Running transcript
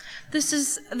This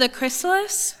is the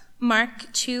chrysalis,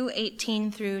 Mark 2:18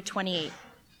 through 28.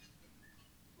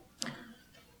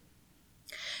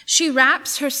 She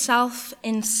wraps herself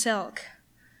in silk,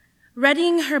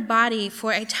 readying her body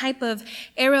for a type of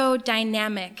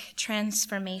aerodynamic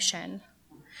transformation.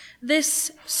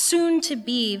 This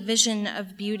soon-to-be vision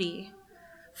of beauty,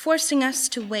 forcing us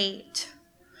to wait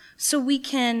so we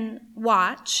can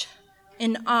watch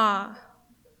in awe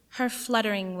her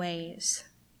fluttering ways.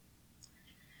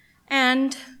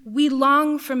 And we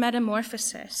long for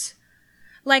metamorphosis,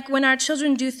 like when our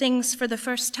children do things for the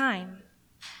first time,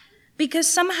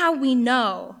 because somehow we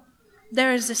know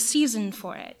there is a season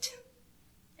for it,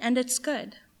 and it's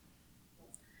good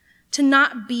to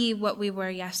not be what we were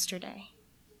yesterday.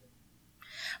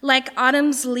 Like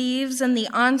autumn's leaves and the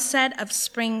onset of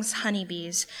spring's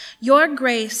honeybees, your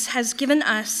grace has given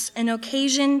us an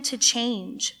occasion to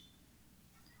change.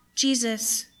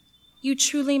 Jesus, you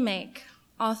truly make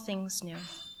all things new.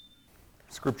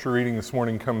 Scripture reading this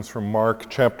morning comes from Mark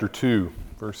chapter 2,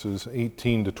 verses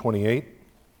 18 to 28.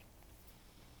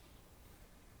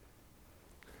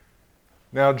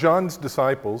 Now John's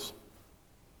disciples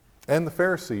and the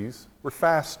Pharisees were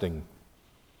fasting.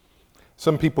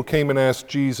 Some people came and asked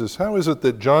Jesus, "How is it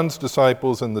that John's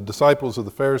disciples and the disciples of the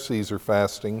Pharisees are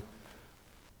fasting,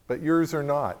 but yours are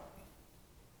not?"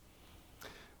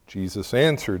 Jesus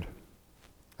answered,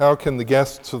 "How can the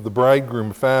guests of the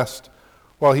bridegroom fast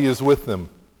while he is with them?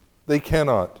 They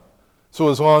cannot, so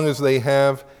as long as they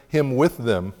have him with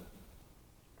them.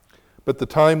 But the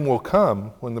time will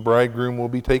come when the bridegroom will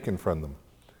be taken from them,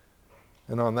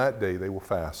 and on that day they will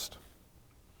fast.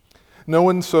 No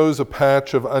one sews a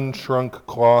patch of unshrunk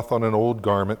cloth on an old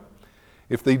garment.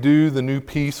 If they do, the new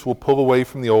piece will pull away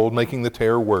from the old, making the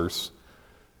tear worse.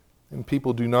 And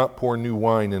people do not pour new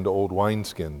wine into old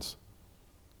wineskins.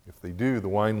 If they do, the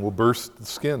wine will burst the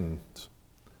skins,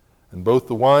 and both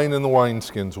the wine and the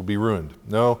wineskins will be ruined.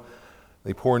 No,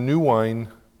 they pour new wine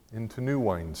into new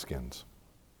wineskins."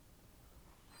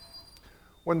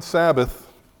 One Sabbath,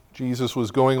 Jesus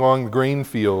was going along the grain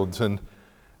fields, and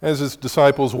as his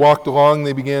disciples walked along,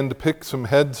 they began to pick some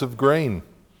heads of grain.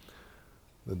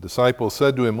 The disciples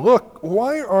said to him, "Look,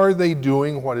 why are they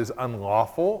doing what is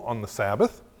unlawful on the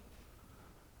Sabbath?"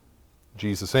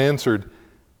 Jesus answered,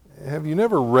 "Have you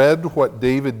never read what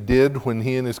David did when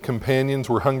he and his companions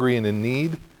were hungry and in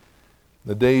need? In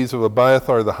the days of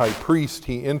Abiathar the high priest,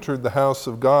 he entered the house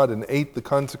of God and ate the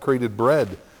consecrated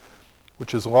bread,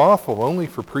 which is lawful only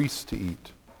for priests to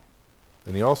eat.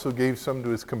 And he also gave some to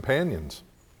his companions.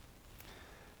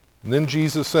 And then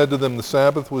Jesus said to them, the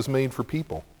Sabbath was made for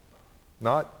people,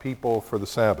 not people for the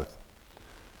Sabbath.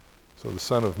 So the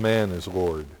Son of Man is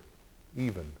Lord,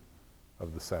 even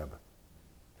of the Sabbath."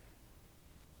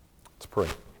 Let's pray.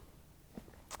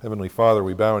 Heavenly Father,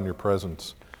 we bow in your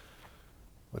presence.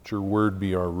 Let your word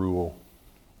be our rule.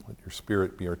 Let your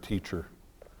Spirit be our teacher.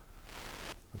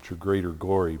 Let your greater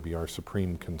glory be our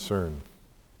supreme concern.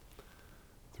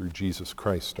 Through Jesus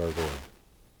Christ our Lord.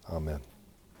 Amen.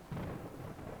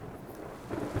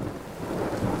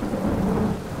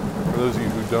 For those of you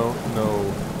who don't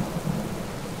know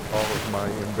all of my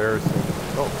embarrassing...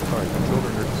 the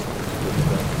children are just...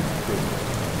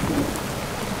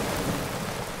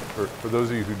 For those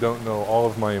of you who don't know all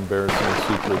of my embarrassing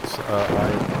secrets, I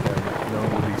am known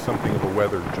to be something of a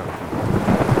weather junkie.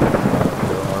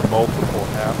 There are multiple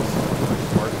apps on my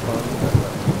smartphone that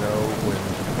let me know when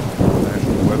the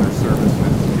National Weather Service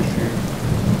has issued.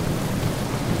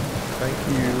 Thank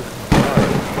you,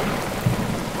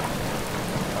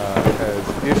 has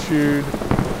issued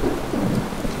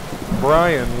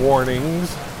Brian warnings.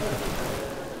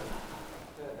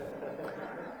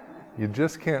 You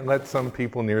just can't let some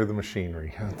people near the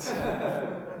machinery.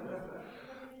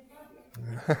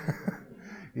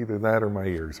 Either that or my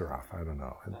ears are off. I don't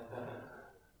know.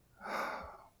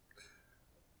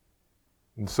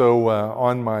 And so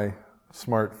on my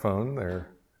smartphone, there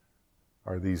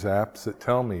are these apps that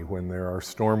tell me when there are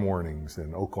storm warnings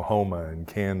in Oklahoma and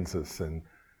Kansas, and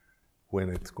when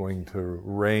it's going to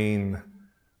rain,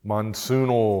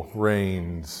 monsoonal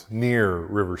rains near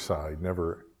Riverside,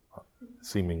 never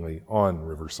seemingly on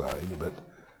Riverside, but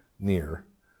near.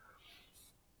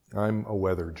 I'm a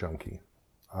weather junkie.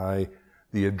 The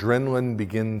adrenaline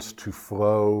begins to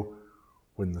flow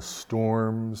when the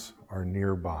storms are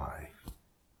nearby.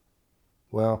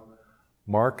 Well,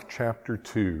 Mark chapter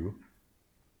 2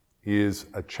 is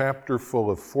a chapter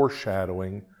full of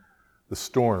foreshadowing the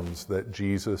storms that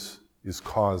Jesus is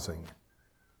causing.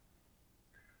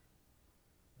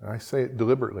 I say it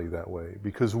deliberately that way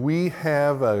because we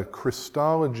have a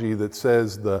Christology that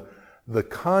says the the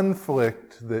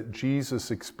conflict that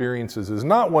Jesus experiences is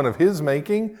not one of his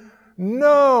making.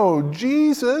 No,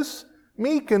 Jesus,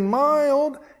 meek and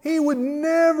mild, he would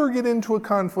never get into a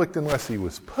conflict unless he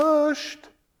was pushed.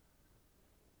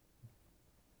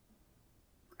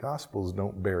 The Gospels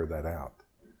don't bear that out.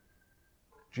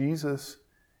 Jesus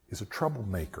is a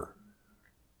troublemaker.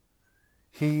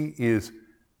 He is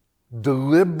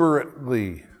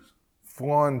deliberately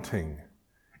flaunting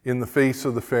in the face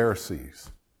of the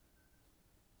Pharisees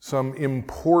some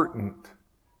important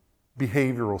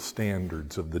behavioral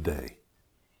standards of the day.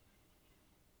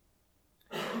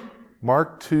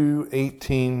 Mark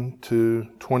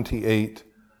 2:18-28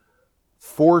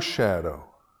 foreshadow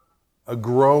a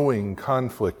growing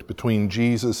conflict between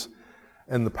Jesus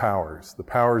and the powers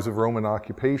of Roman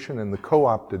occupation and the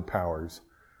co-opted powers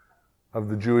of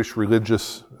the Jewish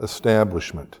religious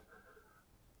establishment.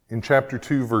 In chapter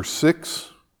 2, verse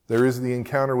 6, there is the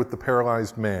encounter with the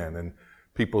paralyzed man, and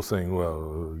people saying, well,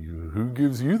 who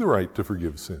gives you the right to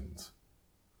forgive sins?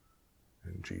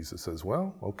 And Jesus says,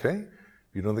 well, okay,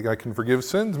 you don't think I can forgive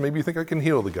sins? Maybe you think I can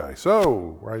heal the guy.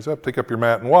 So, rise up, take up your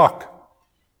mat and walk.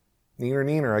 Neener,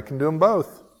 neener, I can do them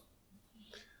both.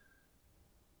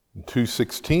 In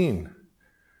 2:16,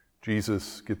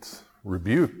 Jesus gets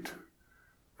rebuked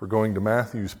for going to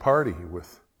Matthew's party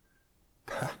with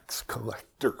tax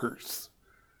collectors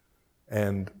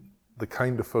and the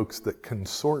kind of folks that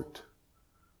consort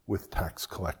with tax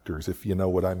collectors, if you know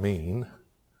what I mean.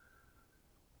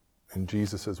 And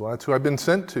Jesus says, well, that's who I've been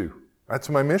sent to. That's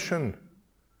my mission.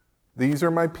 These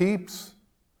are my peeps.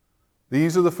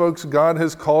 These are the folks God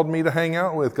has called me to hang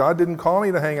out with. God didn't call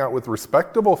me to hang out with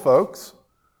respectable folks.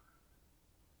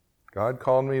 God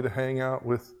called me to hang out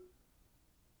with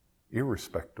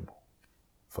irrespectable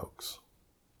folks.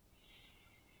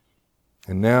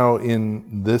 And now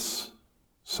in this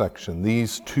section,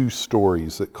 these two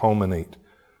stories that culminate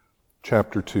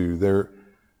chapter 2, there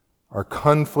are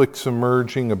conflicts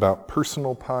emerging about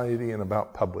personal piety and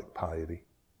about public piety.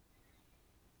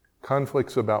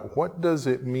 Conflicts about what does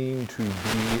it mean to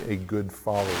be a good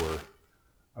follower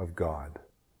of God?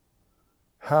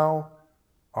 How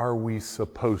are we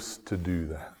supposed to do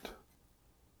that?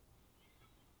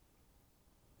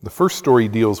 The first story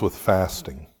deals with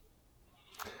fasting.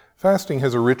 Fasting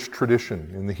has a rich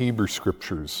tradition in the Hebrew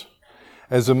Scriptures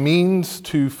as a means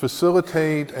to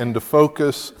facilitate and to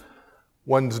focus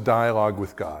one's dialogue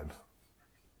with God.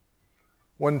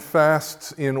 One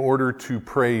fasts in order to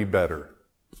pray better.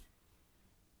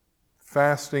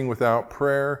 Fasting without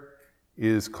prayer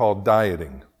is called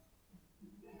dieting.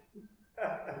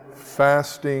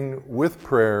 Fasting with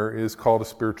prayer is called a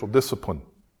spiritual discipline.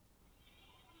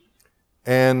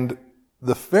 And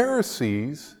the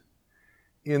Pharisees,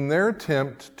 in their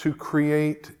attempt to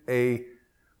create a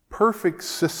perfect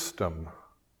system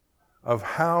of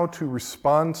how to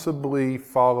responsibly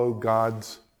follow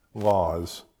God's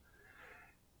laws,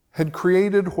 had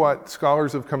created what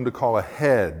scholars have come to call a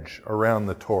hedge around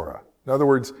the Torah. In other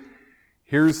words,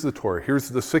 here's the Torah, here's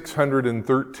the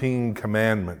 613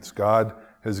 commandments God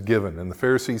has given. And the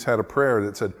Pharisees had a prayer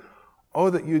that said,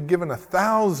 oh, that you'd given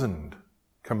 1,000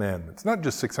 commandments, not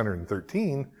just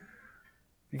 613. If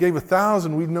you gave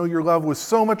 1,000, we'd know your love was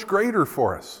so much greater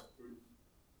for us.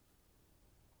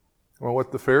 Well,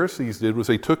 what the Pharisees did was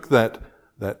they took that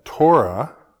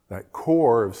Torah, that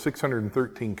core of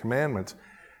 613 commandments,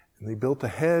 and they built a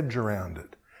hedge around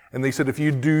it. And they said, if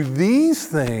you do these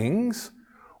things,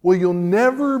 well, you'll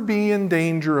never be in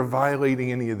danger of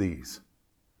violating any of these.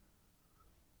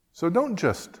 So don't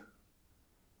just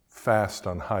fast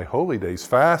on high holy days.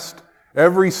 Fast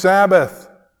every Sabbath.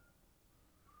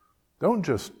 Don't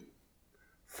just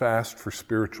fast for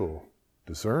spiritual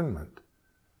discernment.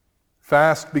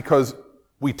 Fast because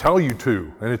we tell you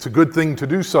to, and it's a good thing to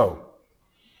do so.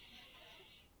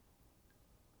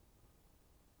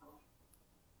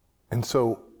 And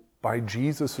so, by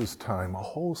Jesus' time, a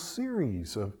whole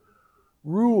series of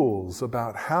rules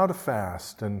about how to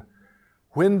fast and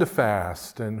when to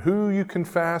fast and who you can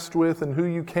fast with and who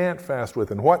you can't fast with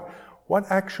and what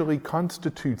actually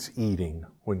constitutes eating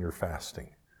when you're fasting.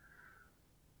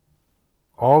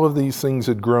 All of these things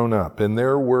had grown up, and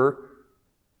there were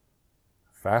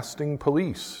fasting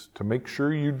police to make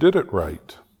sure you did it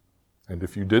right. And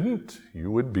if you didn't,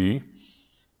 you would be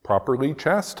properly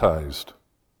chastised.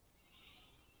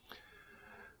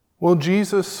 Well,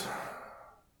 Jesus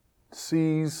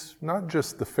sees not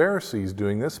just the Pharisees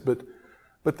doing this, but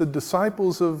the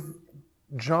disciples of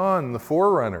John, the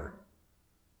forerunner,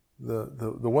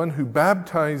 the one who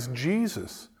baptized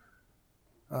Jesus.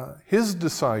 His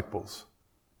disciples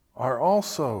are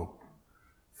also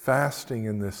fasting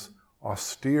in this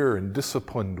austere and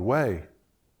disciplined way.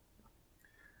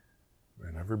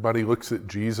 And everybody looks at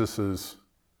Jesus'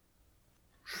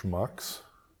 schmucks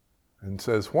and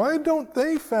says, why don't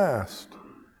they fast?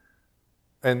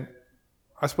 And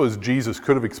I suppose Jesus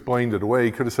could have explained it away.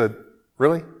 He could have said,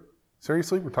 really?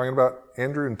 Seriously? We're talking about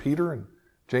Andrew and Peter and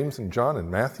James and John and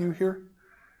Matthew here?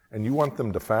 And you want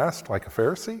them to fast like a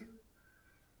Pharisee?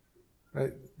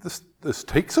 This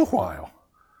takes a while.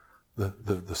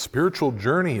 The spiritual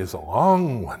journey is a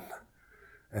long one.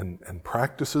 And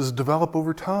practices develop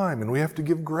over time, and we have to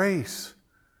give grace.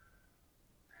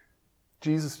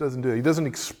 Jesus doesn't do it. He doesn't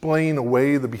explain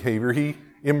away the behavior. He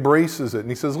embraces it, and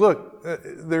he says, look,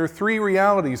 there are three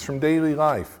realities from daily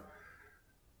life.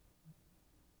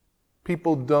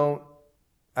 People don't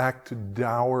act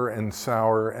dour and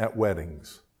sour at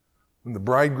weddings. When the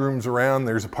bridegroom's around,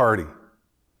 there's a party.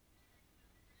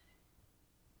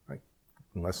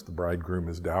 Unless the bridegroom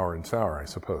is dour and sour, I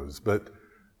suppose. But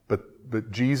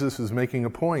Jesus is making a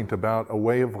point about a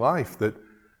way of life that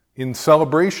in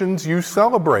celebrations you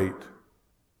celebrate. He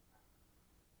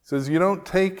says you don't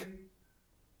take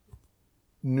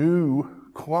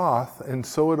new cloth and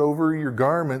sew it over your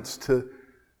garments to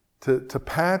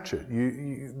patch it.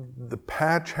 The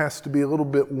patch has to be a little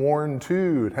bit worn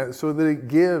too, so that it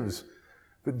gives.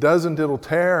 If it doesn't, it'll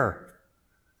tear.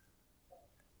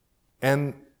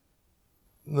 And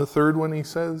the third one, he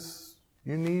says,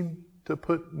 you need to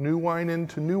put new wine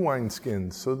into new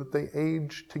wineskins so that they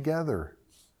age together.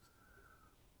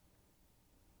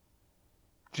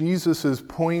 Jesus is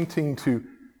pointing to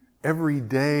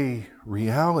everyday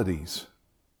realities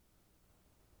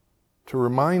to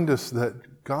remind us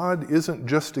that God isn't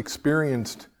just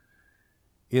experienced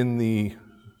in the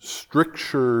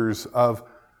strictures of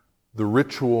the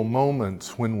ritual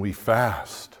moments when we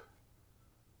fast,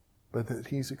 but that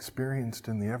he's experienced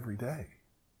in the everyday.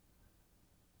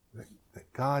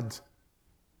 That God's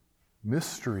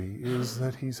mystery is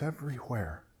that he's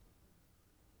everywhere,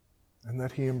 and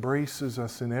that he embraces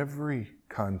us in every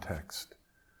context.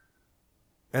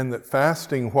 And that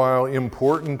fasting, while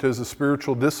important as a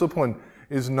spiritual discipline,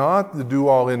 is not the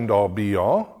do-all, end-all,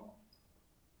 be-all,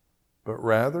 but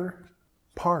rather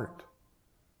part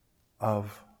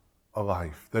of a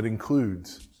life that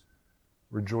includes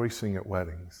rejoicing at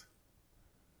weddings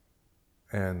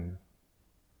and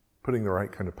putting the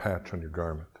right kind of patch on your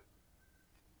garment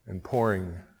and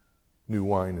pouring new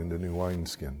wine into new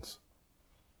wineskins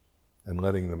and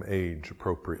letting them age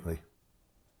appropriately.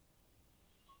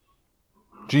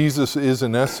 Jesus is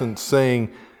in essence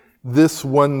saying this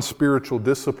one spiritual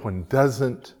discipline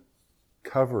doesn't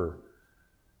cover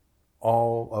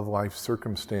all of life's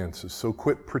circumstances, so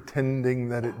quit pretending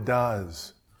that it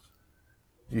does.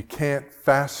 You can't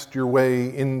fast your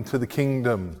way into the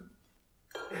kingdom.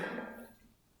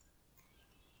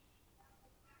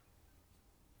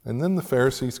 And then the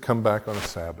Pharisees come back on a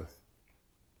Sabbath.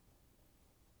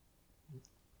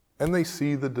 And they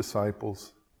see the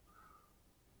disciples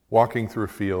walking through a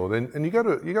field. And you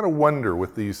gotta wonder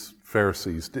with these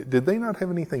Pharisees, did they not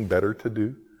have anything better to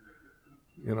do?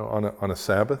 On a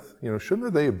Sabbath?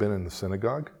 Shouldn't they have been in the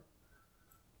synagogue?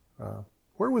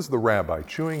 Where was the rabbi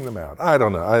chewing them out? I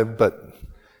don't know. But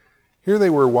here they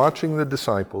were watching the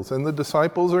disciples, and the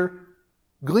disciples are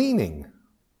gleaning,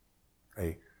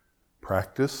 a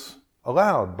practice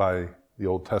allowed by the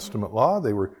Old Testament law.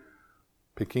 They were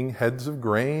picking heads of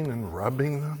grain and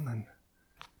rubbing them and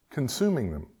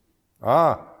consuming them.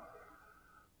 But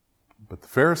the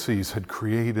Pharisees had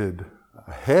created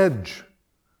a hedge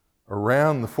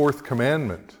around the fourth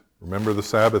commandment. Remember the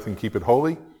Sabbath and keep it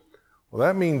holy? Well,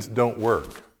 that means don't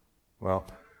work. Well,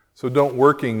 so don't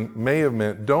working may have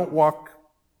meant don't walk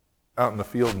out in the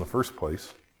field in the first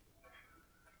place.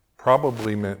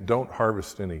 Probably meant don't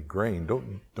harvest any grain.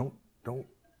 Don't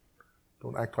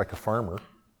act like a farmer.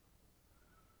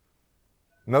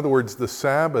 In other words, the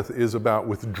Sabbath is about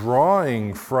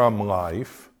withdrawing from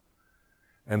life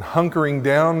and hunkering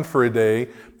down for a day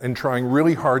and trying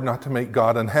really hard not to make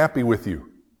God unhappy with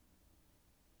you.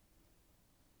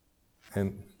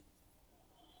 And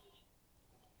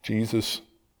Jesus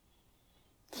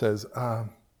says,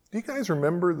 do you guys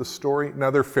remember the story?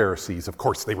 Now, they're Pharisees. Of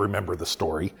course they remember the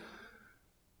story.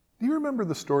 Do you remember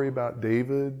the story about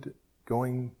David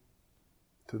going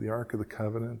to the Ark of the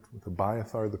Covenant with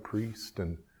Abiathar the priest,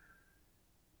 and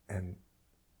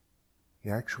he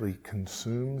actually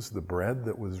consumes the bread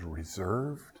that was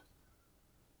reserved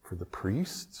for the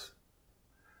priests?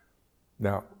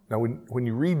 Now, when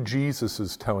you read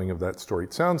Jesus' telling of that story,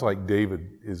 it sounds like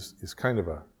David is kind of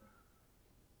a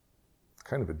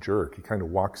jerk. He kind of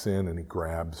walks in and he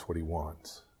grabs what he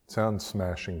wants. It sounds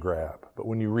smash and grab. But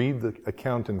when you read the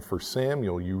account in 1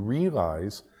 Samuel, you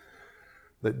realize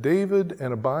that David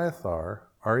and Abiathar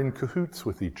are in cahoots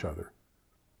with each other.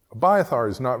 Abiathar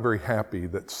is not very happy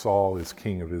that Saul is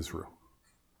king of Israel.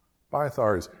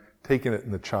 Abiathar has taken it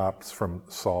in the chops from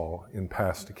Saul in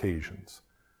past occasions.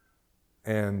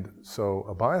 And so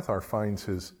Abiathar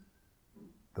finds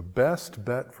the best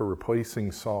bet for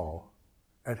replacing Saul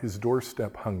at his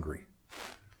doorstep hungry.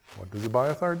 What does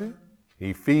Abiathar do?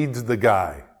 He feeds the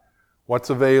guy. What's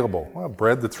available? Well,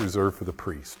 bread that's reserved for the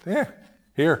priest.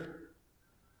 Here.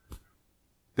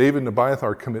 David and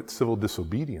Abiathar commit civil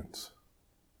disobedience.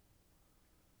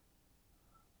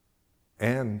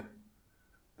 And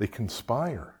they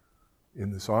conspire in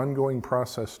this ongoing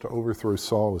process to overthrow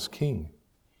Saul as king.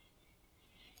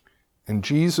 And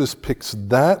Jesus picks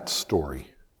that story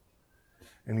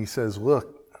and he says,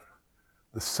 look,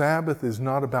 the Sabbath is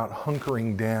not about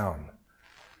hunkering down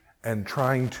and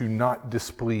trying to not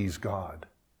displease God.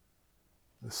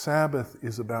 The Sabbath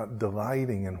is about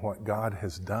delighting in what God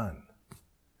has done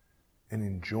and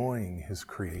enjoying his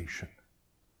creation.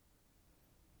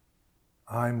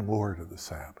 I'm Lord of the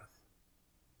Sabbath.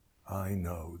 I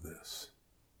know this.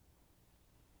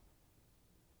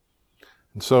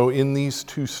 And so in these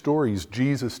two stories,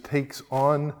 Jesus takes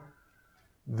on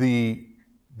the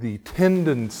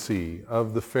tendency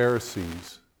of the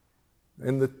Pharisees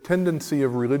and the tendency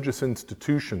of religious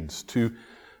institutions to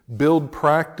build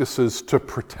practices to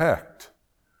protect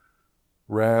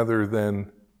rather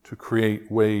than to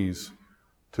create ways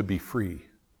to be free.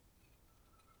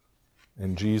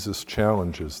 And Jesus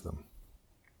challenges them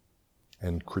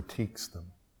and critiques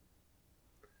them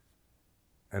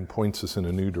and points us in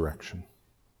a new direction.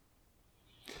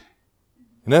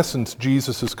 In essence,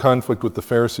 Jesus' conflict with the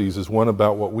Pharisees is one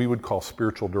about what we would call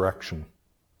spiritual direction.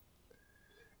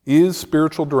 Is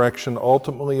spiritual direction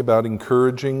ultimately about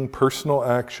encouraging personal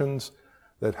actions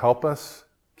that help us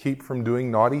keep from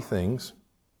doing naughty things?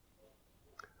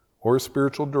 Or is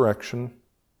spiritual direction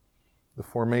the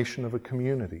formation of a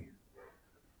community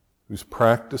whose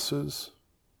practices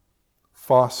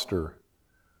foster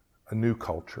a new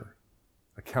culture,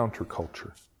 a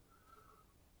counterculture?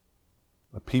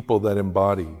 A people that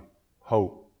embody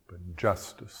hope and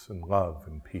justice and love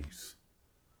and peace.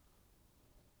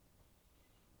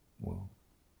 Well,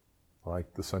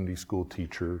 like the Sunday school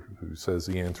teacher who says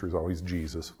the answer is always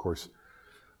Jesus. Of course,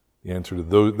 the answer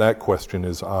to that question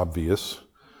is obvious.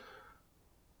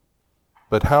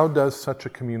 But how does such a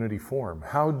community form?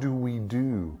 How do we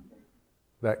do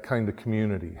that kind of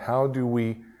community? How do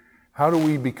we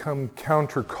become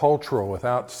countercultural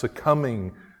without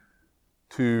succumbing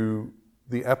to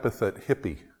the epithet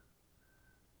hippie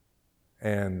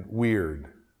and weird?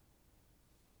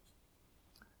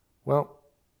 Well,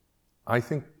 I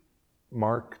think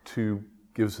Mark 2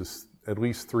 gives us at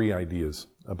least 3 ideas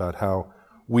about how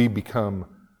we become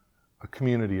a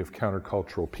community of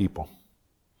countercultural people.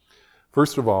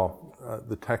 First of all,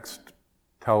 the text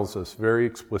tells us very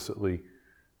explicitly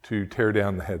to tear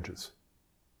down the hedges.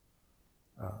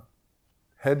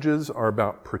 Hedges are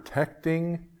about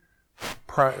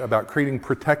about creating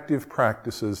protective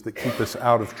practices that keep us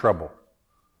out of trouble.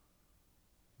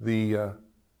 The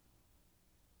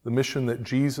mission that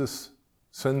Jesus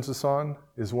sends us on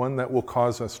is one that will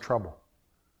cause us trouble.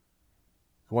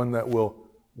 One that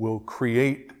will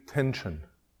create tension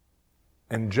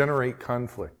and generate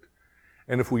conflict.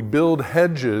 And if we build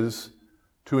hedges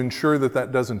to ensure that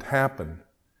that doesn't happen,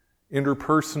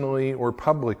 interpersonally or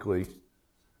publicly,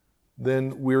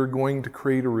 then we're going to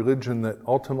create a religion that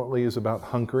ultimately is about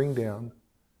hunkering down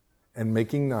and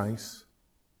making nice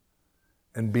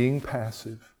and being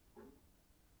passive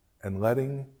and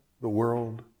letting the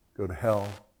world go to hell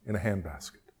in a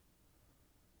handbasket.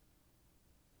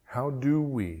 How do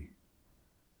we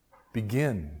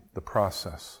begin the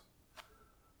process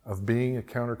of being a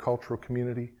countercultural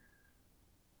community?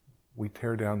 We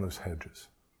tear down those hedges.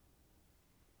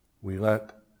 We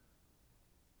let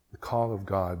the call of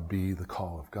God be the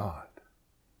call of God.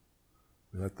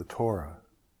 We let the Torah,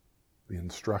 the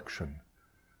instruction,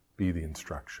 be the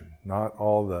instruction, not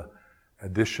all the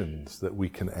additions that we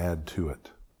can add to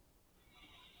it.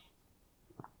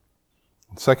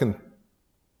 The second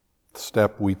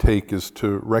step we take is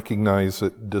to recognize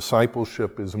that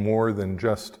discipleship is more than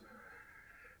just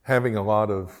having a lot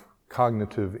of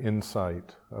cognitive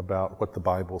insight about what the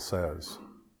Bible says.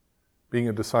 Being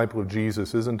a disciple of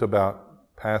Jesus isn't about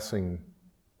passing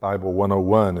Bible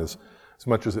 101 as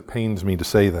much as it pains me to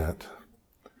say that.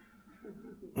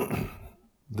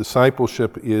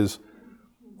 Discipleship is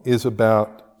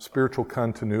about spiritual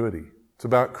continuity. It's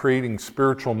about creating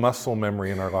spiritual muscle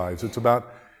memory in our lives. It's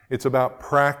about It's about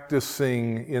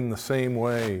practicing in the same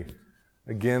way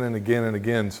again and again and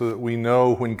again so that we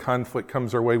know when conflict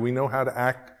comes our way, we know how to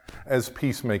act as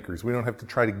peacemakers. We don't have to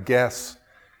try to guess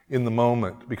in the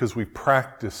moment because we've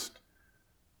practiced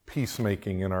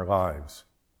peacemaking in our lives.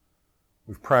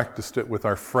 We've practiced it with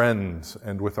our friends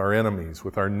and with our enemies,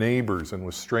 with our neighbors and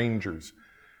with strangers.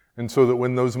 And so that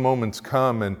when those moments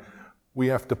come and we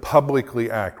have to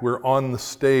publicly act, we're on the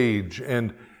stage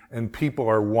and people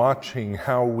are watching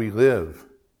how we live.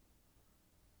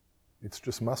 It's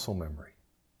just muscle memory.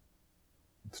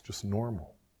 It's just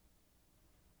normal.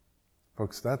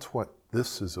 Folks, that's what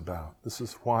this is about. This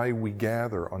is why we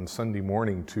gather on Sunday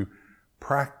morning to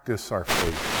practice our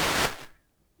faith.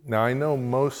 Now, I know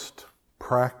most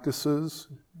practices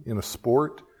in a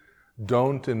sport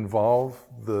don't involve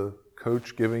the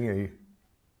coach giving a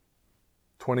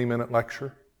 20-minute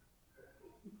lecture.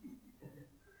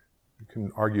 You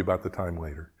can argue about the time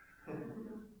later.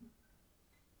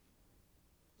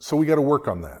 So we got to work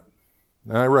on that.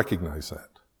 And I recognize that.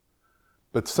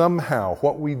 But somehow,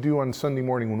 what we do on Sunday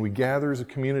morning when we gather as a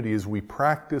community is we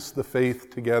practice the faith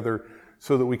together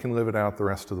so that we can live it out the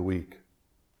rest of the week.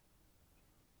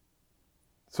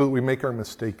 So that we make our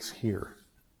mistakes here.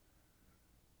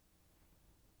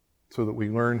 So that we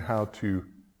learn how to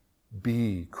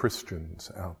be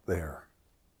Christians out there.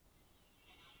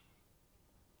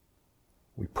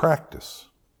 We practice.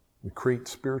 We create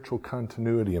spiritual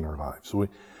continuity in our lives.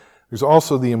 There's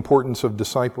also the importance of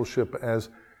discipleship as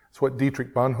it's what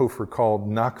Dietrich Bonhoeffer called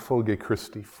Nachfolge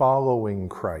Christi, following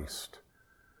Christ.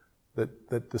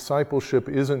 That discipleship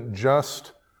isn't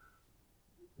just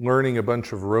learning a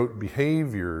bunch of rote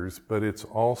behaviors, but it's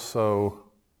also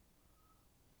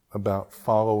about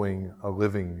following a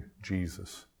living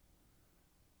Jesus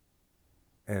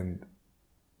and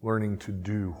learning to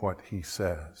do what he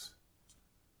says.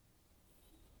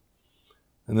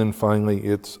 And then finally,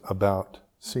 it's about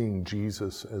seeing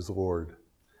Jesus as Lord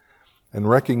and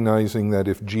recognizing that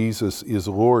if Jesus is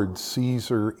Lord,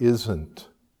 Caesar isn't,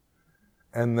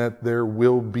 and that there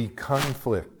will be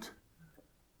conflict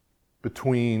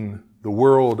between the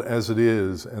world as it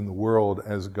is and the world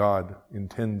as God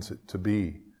intends it to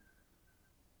be,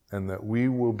 and that we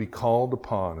will be called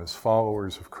upon as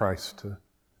followers of Christ to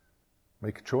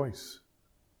make a choice.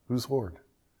 Who's Lord?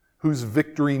 Whose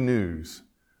victory news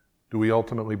do we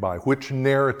ultimately buy? Which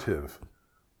narrative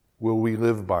will we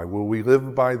live by? Will we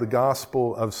live by the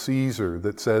gospel of Caesar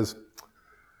that says,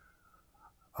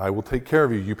 I will take care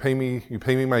of you. You pay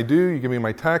me my due, you give me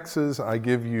my taxes, I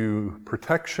give you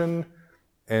protection,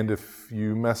 and if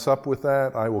you mess up with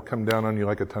that, I will come down on you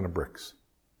like a ton of bricks?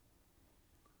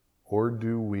 Or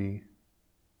do we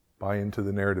buy into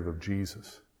the narrative of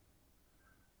Jesus,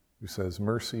 who says,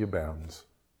 mercy abounds,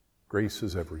 grace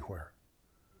is everywhere,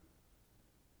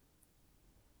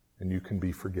 and you can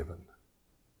be forgiven?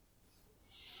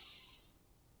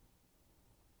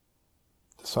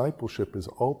 Discipleship is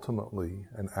ultimately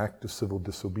an act of civil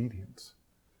disobedience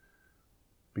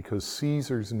because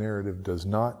Caesar's narrative does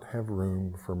not have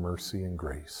room for mercy and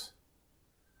grace.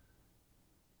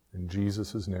 And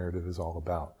Jesus' narrative is all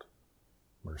about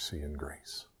mercy and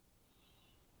grace.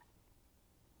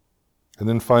 And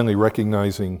then finally,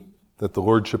 recognizing that the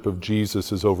lordship of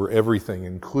Jesus is over everything,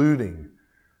 including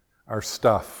our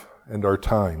stuff and our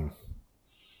time.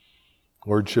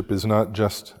 Lordship is not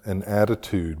just an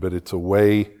attitude, but it's a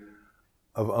way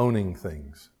of owning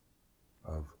things,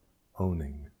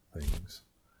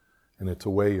 And it's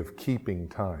a way of keeping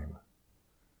time.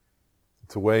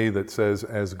 It's a way that says,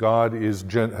 as God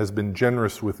has been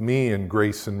generous with me in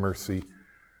grace and mercy,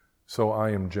 so I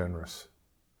am generous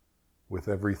with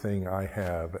everything I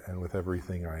have and with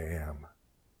everything I am.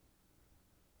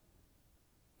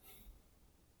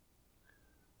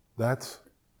 That's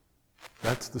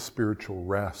the spiritual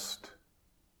rest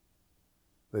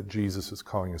that Jesus is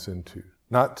calling us into.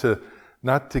 Not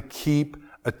to keep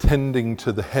attending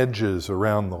to the hedges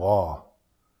around the law,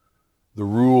 the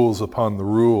rules upon the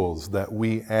rules that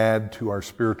we add to our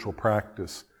spiritual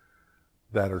practice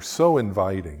that are so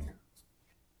inviting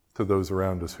to those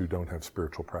around us who don't have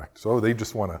spiritual practice. Oh, they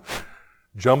just want to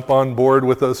jump on board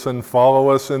with us and follow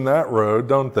us in that road,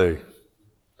 don't they?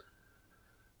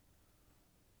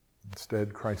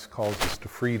 Instead, Christ calls us to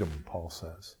freedom, Paul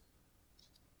says.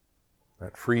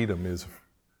 That freedom is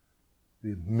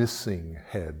the missing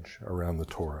hedge around the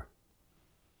Torah.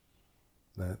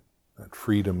 That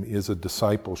freedom is a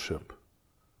discipleship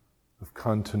of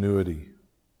continuity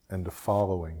and of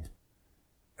following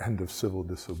and of civil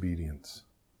disobedience.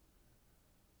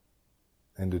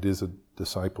 And it is a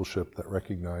discipleship that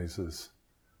recognizes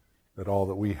that all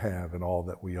that we have and all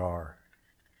that we are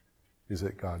is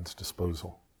at God's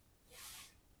disposal.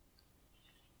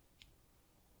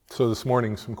 So this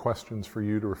morning, some questions for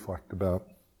you to reflect about.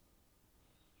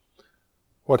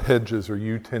 What hedges are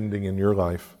you tending in your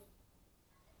life?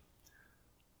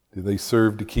 Do they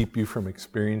serve to keep you from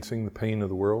experiencing the pain of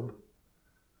the world?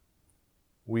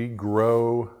 We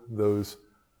grow those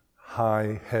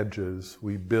high hedges,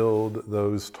 we build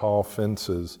those tall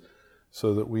fences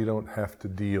so that we don't have to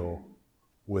deal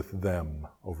with them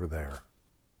over there.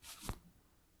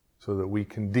 So that we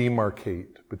can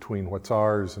demarcate between what's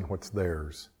ours and what's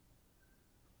theirs.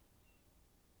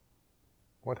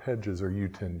 What hedges are you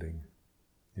tending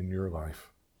in your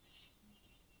life?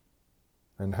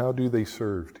 And how do they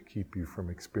serve to keep you from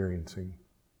experiencing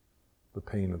the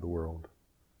pain of the world?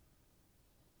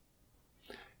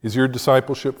 Is your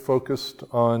discipleship focused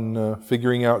on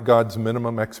figuring out God's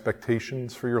minimum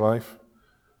expectations for your life?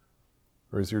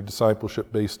 Or is your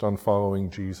discipleship based on following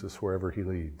Jesus wherever he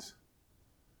leads?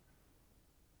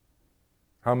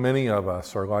 How many of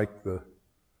us are like the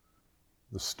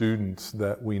students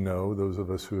that we know, those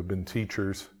of us who have been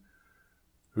teachers,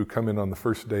 who come in on the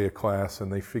first day of class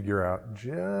and they figure out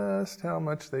just how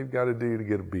much they've got to do to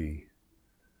get a B.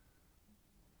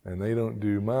 And they don't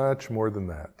do much more than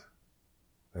that.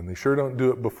 And they sure don't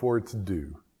do it before it's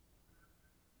due.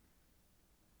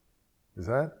 Is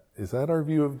that our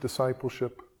view of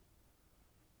discipleship?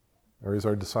 Or is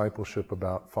our discipleship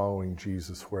about following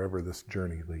Jesus wherever this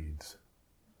journey leads?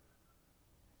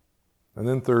 And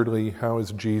then thirdly, how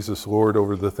is Jesus Lord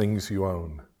over the things you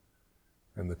own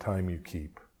and the time you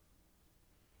keep?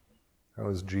 How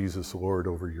is Jesus Lord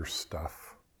over your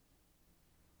stuff?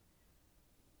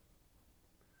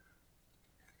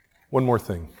 One more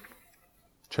thing.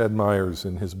 Chad Myers,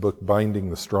 in his book Binding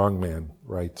the Strong Man,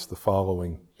 writes the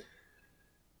following: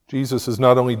 Jesus is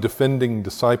not only defending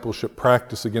discipleship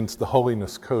practice against the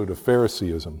holiness code of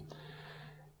Phariseeism,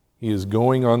 he is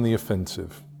going on the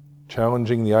offensive,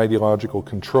 challenging the ideological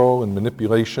control and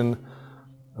manipulation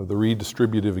of the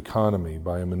redistributive economy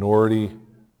by a minority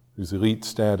whose elite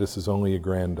status is only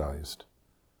aggrandized.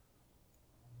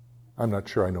 I'm not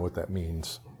sure I know what that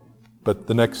means, but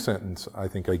the next sentence I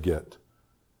think I get.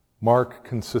 Mark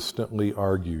consistently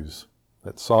argues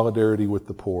that solidarity with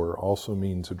the poor also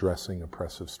means addressing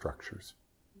oppressive structures.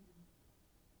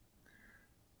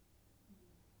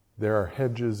 There are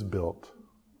hedges built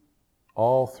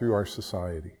all through our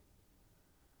society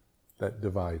that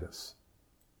divide us.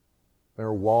 There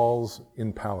are walls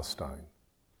in Palestine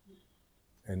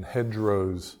and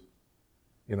hedgerows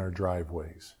in our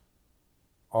driveways,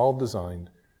 all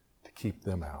designed to keep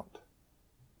them out.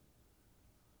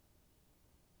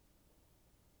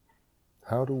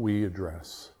 How do we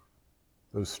address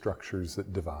those structures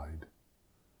that divide?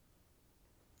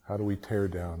 How do we tear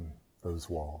down those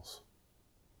walls?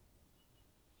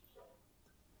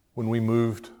 When we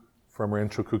moved from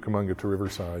Rancho Cucamonga to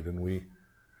Riverside and we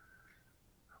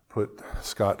put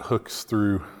Scott Hooks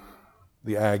through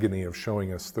the agony of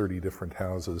showing us 30 different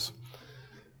houses,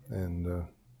 and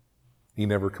he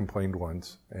never complained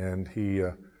once, and he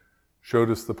showed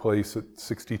us the place at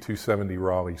 6270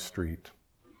 Raleigh Street.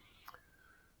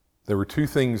 There were two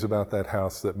things about that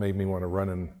house that made me want to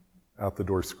run out the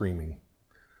door screaming.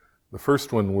 The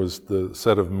first one was the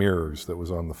set of mirrors that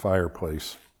was on the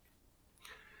fireplace.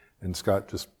 And Scott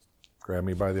just grabbed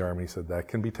me by the arm and he said, "That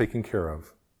can be taken care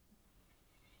of.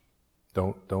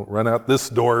 Don't run out this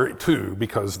door too,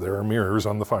 because there are mirrors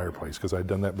on the fireplace," because I'd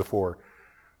done that before.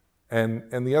 And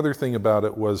the other thing about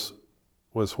it was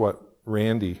what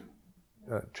Randy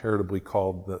charitably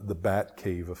called the bat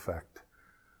cave effect.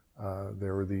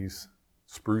 There were these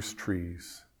spruce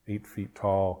trees, 8 feet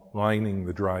tall, lining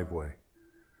the driveway.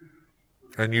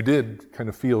 And you did kind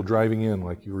of feel driving in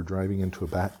like you were driving into a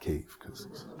bat cave.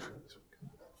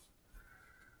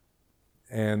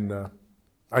 And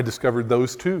I discovered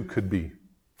those too could be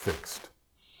fixed.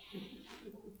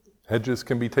 Hedges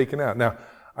can be taken out. Now,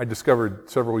 I discovered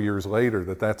several years later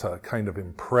that that's a kind of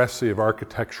impressive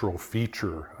architectural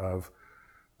feature of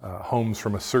homes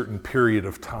from a certain period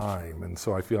of time. And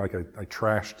so I feel like I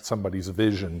trashed somebody's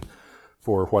vision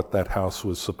for what that house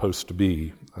was supposed to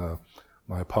be.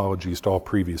 My apologies to all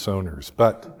previous owners.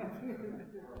 But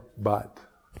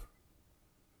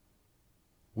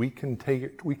we can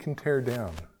tear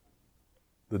down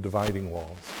the dividing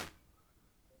walls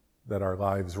that our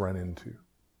lives run into.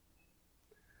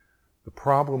 The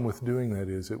problem with doing that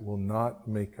is it will not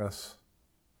make us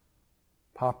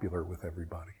popular with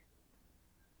everybody.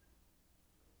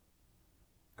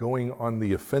 Going on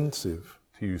the offensive,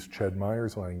 to use Chad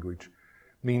Myers' language,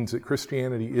 means that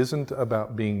Christianity isn't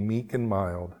about being meek and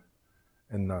mild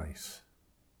and nice.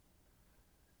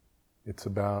 It's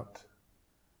about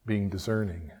being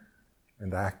discerning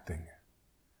and acting.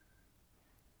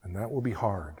 And that will be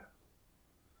hard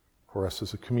for us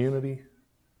as a community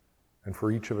and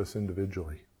for each of us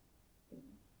individually.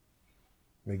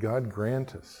 May God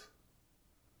grant us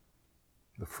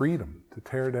the freedom to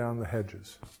tear down the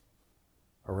hedges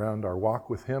around our walk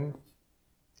with Him,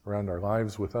 around our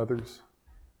lives with others,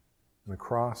 and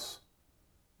across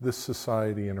this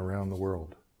society and around the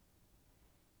world.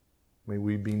 May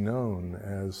we be known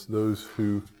as those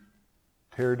who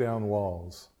tear down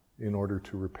walls in order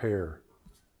to repair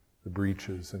the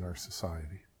breaches in our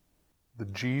society. The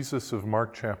Jesus of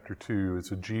Mark chapter 2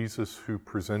 is a Jesus who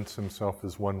presents himself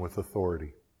as one with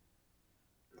authority.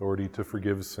 Authority to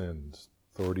forgive sins,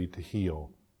 authority to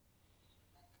heal,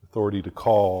 authority to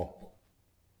call,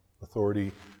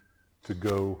 authority to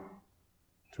go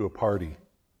to a party,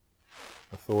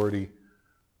 authority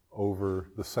over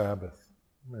the Sabbath,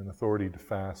 and authority to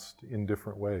fast in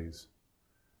different ways.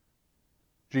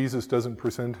 Jesus doesn't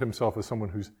present himself as someone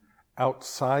who's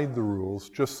outside the rules,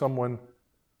 just someone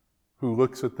who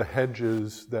looks at the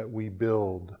hedges that we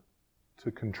build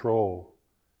to control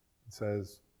and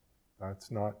says,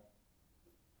 that's not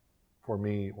for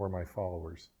me or my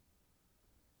followers.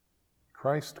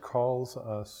 Christ calls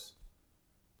us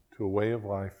to a way of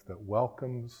life that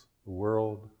welcomes the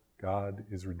world God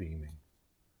is redeeming.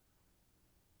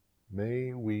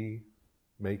 May we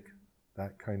make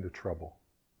that kind of trouble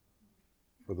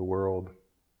for the world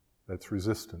that's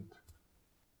resistant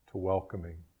to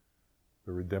welcoming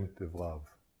the redemptive love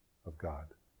of God.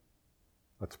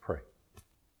 Let's pray.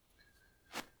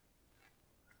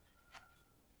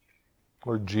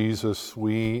 Lord Jesus,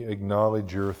 we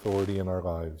acknowledge your authority in our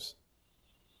lives.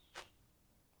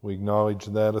 We acknowledge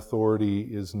that authority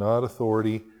is not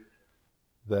authority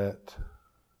that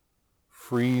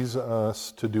frees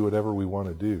us to do whatever we want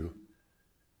to do.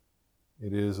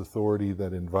 It is authority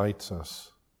that invites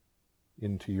us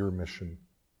into your mission.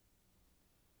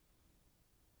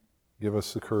 Give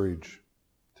us the courage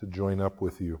to join up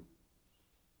with you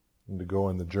and to go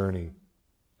on the journey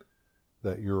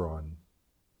that you're on,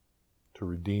 to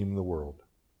redeem the world,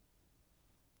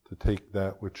 to take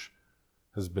that which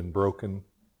has been broken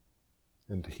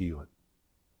and to heal it,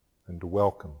 and to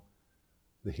welcome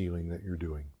the healing that you're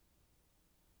doing.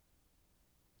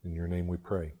 In your name we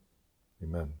pray.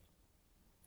 Amen.